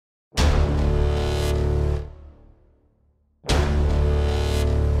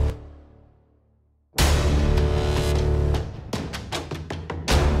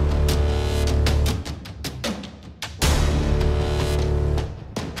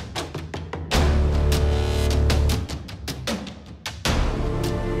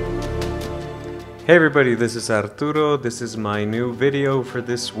Hey everybody, this is Arturo. This is my new video for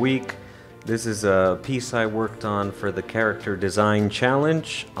this week. This is a piece I worked on for the character design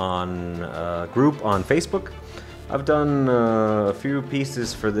challenge on a group on Facebook. I've done a few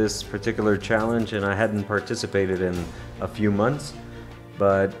pieces for this particular challenge and I hadn't participated in a few months.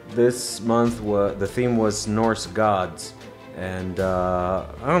 But this month the theme was Norse gods, and I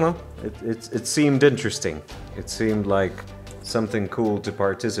don't know, it seemed interesting. It seemed like something cool to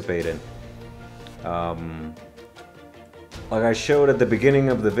participate in. Like I showed at the beginning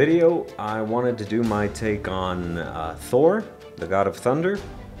of the video, I wanted to do my take on Thor, the god of thunder,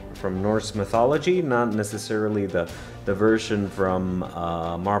 from Norse mythology, not necessarily the version from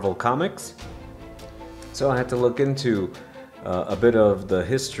Marvel Comics. So I had to look into a bit of the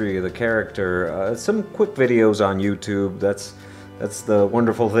history of the character, some quick videos on YouTube. That's the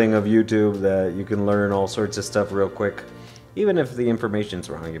wonderful thing of YouTube, that you can learn all sorts of stuff real quick. Even if the information's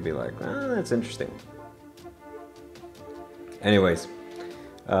wrong, you'd be like, that's interesting. Anyways,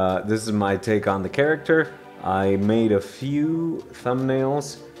 this is my take on the character. I made a few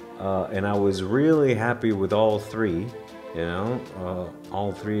thumbnails, and I was really happy with all three. You know,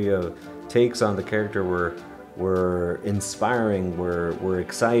 all three takes on the character were inspiring, were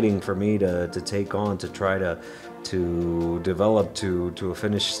exciting for me to take on, to try to develop to a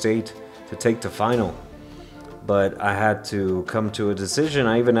finished state, to take to final. But I had to come to a decision.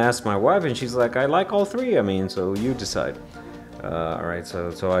 I even asked my wife, and she's like, I like all three. I mean, so you decide. Alright,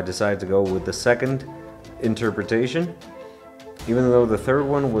 so I decided to go with the second interpretation. Even though the third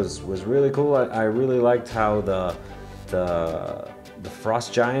one was really cool, I really liked how the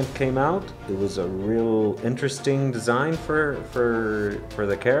frost giant came out. It was a real interesting design for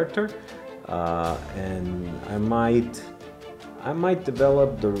the character. And I might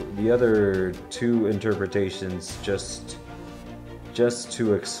develop the other two interpretations just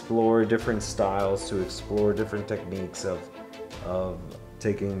to explore different styles, to explore different techniques of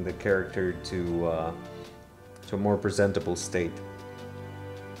taking the character to a more presentable state.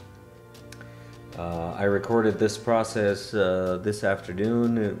 I recorded this process this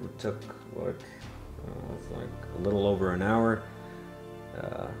afternoon. It took like a little over an hour,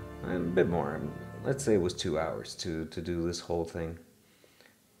 and a bit more. Let's say it was 2 hours to do this whole thing,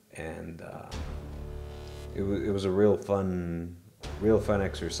 and it was a real fun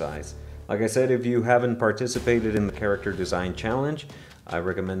exercise. Like I said, if you haven't participated in the character design challenge, I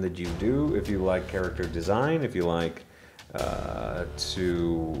recommend that you do. If you like character design, if you like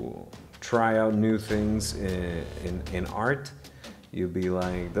to try out new things in art, you'll be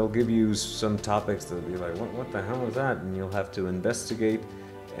like, they'll give you some topics that'll be like, what the hell is that? And you'll have to investigate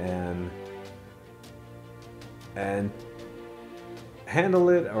and handle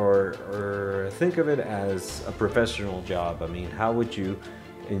it or think of it as a professional job. I mean, how would you,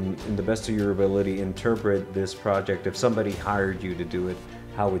 in the best of your ability, interpret this project? If somebody hired you to do it,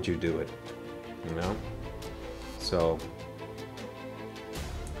 how would you do it? You know? So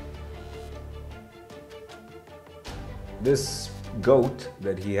this goat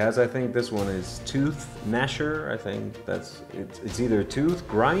that he has, I think this one is Tooth Gnasher. I think it's either Tooth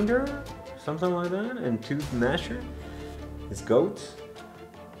Grinder, something like that, and Tooth Gnasher is goat.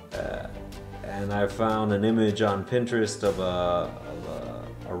 And I found an image on Pinterest of a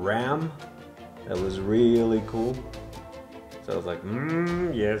ram that was really cool. So I was like,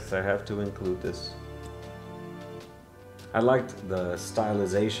 yes, I have to include this. I liked the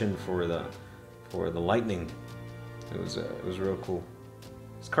stylization for the lightning. It was real cool.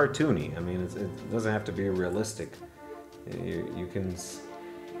 It's cartoony. I mean, it doesn't have to be realistic. You can.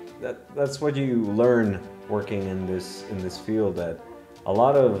 That's what you learn working in this field. That a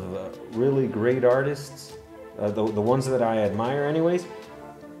lot of really great artists, the ones that I admire, anyways,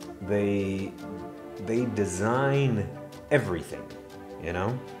 they design everything. You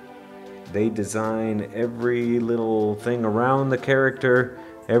know, they design every little thing around the character.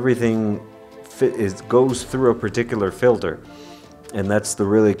 Everything goes through a particular filter, and that's the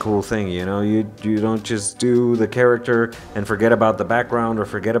really cool thing. You know, you don't just do the character and forget about the background, or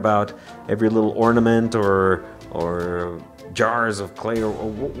forget about every little ornament or jars of clay or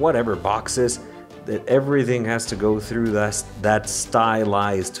whatever, boxes. That everything has to go through that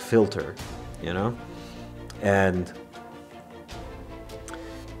stylized filter, you know, and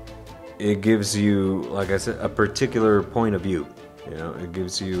it gives you, like I said, a particular point of view. You know, it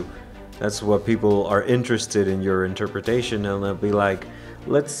gives you. That's what people are interested in, your interpretation, and they'll be like,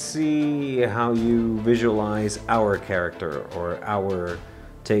 let's see how you visualize our character, or our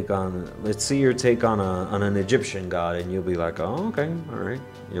take on, let's see your take on an Egyptian god, and you'll be like, oh, okay, all right.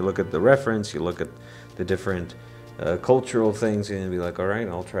 You look at the reference, you look at the different cultural things, you're gonna be like, all right,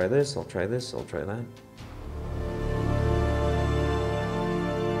 I'll try this, I'll try this, I'll try that.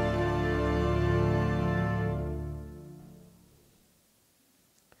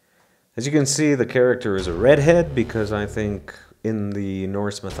 As you can see, the character is a redhead because I think in the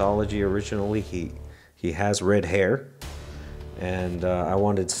Norse mythology originally he has red hair, and I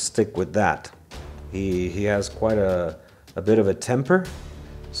wanted to stick with that. He has quite a bit of a temper,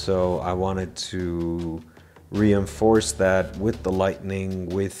 so I wanted to reinforce that with the lightning,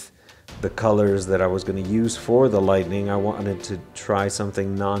 with the colors that I was going to use for the lightning. I wanted to try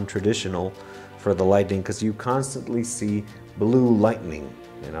something non-traditional for the lightning because you constantly see blue lightning,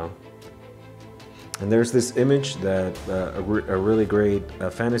 you know. And there's this image that a really great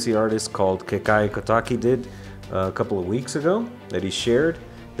fantasy artist called Kekai Kotaki did a couple of weeks ago that he shared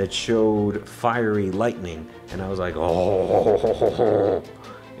that showed fiery lightning, and I was like, oh,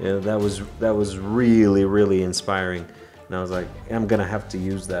 yeah, that was really, really inspiring. And I was like, I'm gonna have to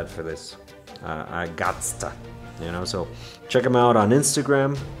use that for this. I gots to, you know. So check him out on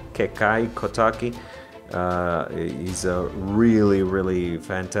Instagram, Kekai Kotaki. He's a really, really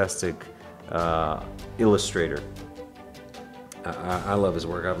fantastic illustrator. I love his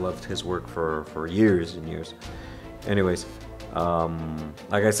work. I've loved his work for years and years. Anyways,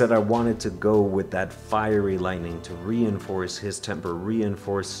 like I said, I wanted to go with that fiery lightning to reinforce his temper,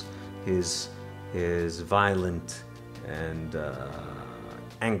 reinforce his violent and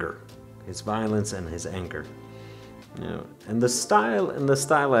anger, his violence and his anger. You know, and the style and the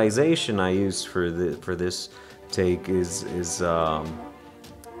stylization I use for this take is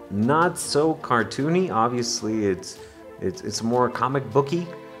not so cartoony. Obviously, it's more comic booky,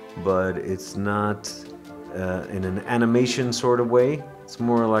 but it's not in an animation sort of way. It's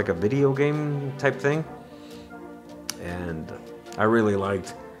more like a video game type thing. And I really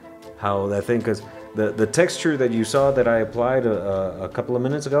liked how that thing, because the texture that you saw that I applied a couple of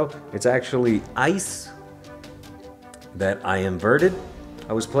minutes ago, it's actually ice that I inverted.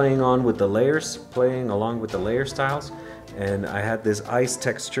 I was playing along with the layer styles, and I had this ice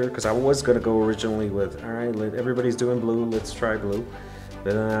texture because I was gonna go originally with, all right, everybody's doing blue, let's try blue.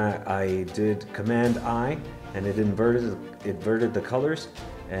 But then I did Command I, and it inverted the colors,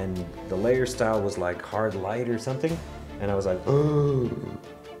 and the layer style was like hard light or something, and I was like, oh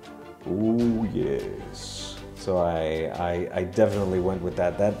yes. So I definitely went with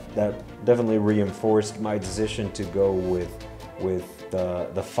that. That definitely reinforced my decision to go with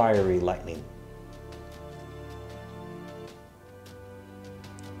the fiery lightning.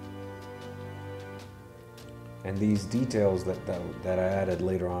 And these details that I added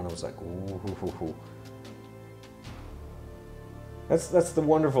later on, I was like, ooh. That's the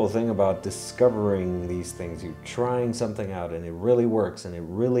wonderful thing about discovering these things. You're trying something out and it really works, and it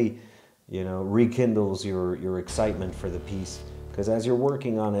really, you know, rekindles your excitement for the piece. Because as you're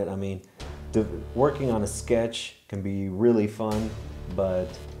working on it, I mean, working on a sketch can be really fun, but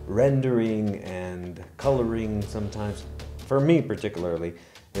rendering and coloring sometimes, for me particularly,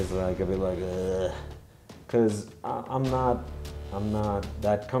 is like a bit like, ugh. Because I'm not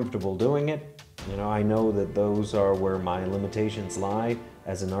that comfortable doing it. You know, I know that those are where my limitations lie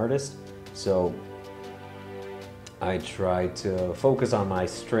as an artist. So I try to focus on my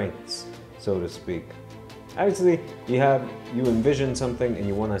strengths, so to speak. Obviously, you envision something and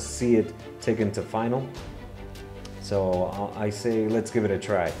you want to see it taken to final. So I say, let's give it a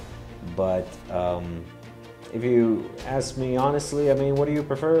try. But if you ask me honestly, I mean, what do you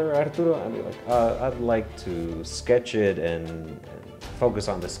prefer, Arturo? I'd be like, I'd like to sketch it and focus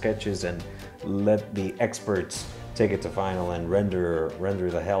on the sketches and let the experts take it to final and render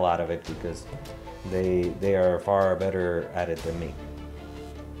the hell out of it, because they are far better at it than me.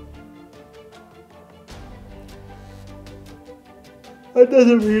 That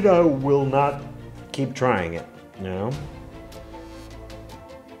doesn't mean I will not keep trying it, you know?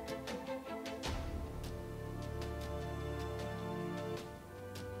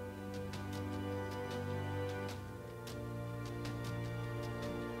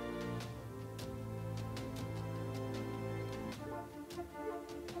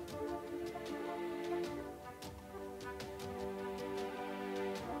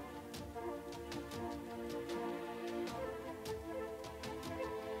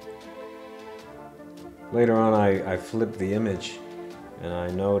 Later on, I flip the image and I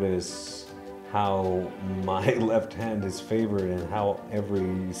notice how my left hand is favored and how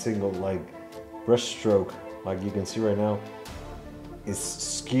every single like brush stroke, like you can see right now, is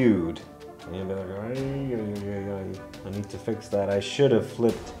skewed. And you'll be like, I need to fix that. I should have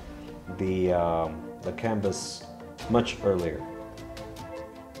flipped the canvas much earlier.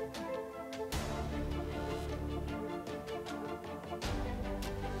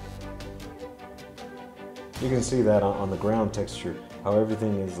 You can see that on the ground texture, how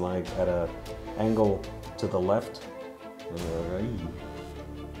everything is like at a angle to the left.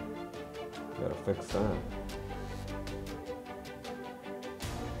 Gotta fix that.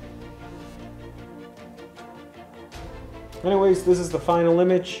 Anyways, this is the final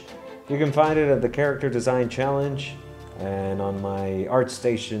image. You can find it at the Character Design Challenge and on my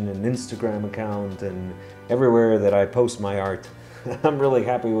ArtStation and Instagram account and everywhere that I post my art. I'm really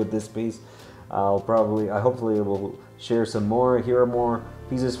happy with this piece. I hopefully will share some more, here are more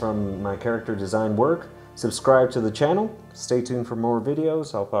pieces from my character design work. Subscribe to the channel, stay tuned for more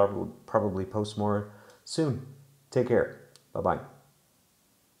videos. I'll probably post more soon. Take care, bye-bye.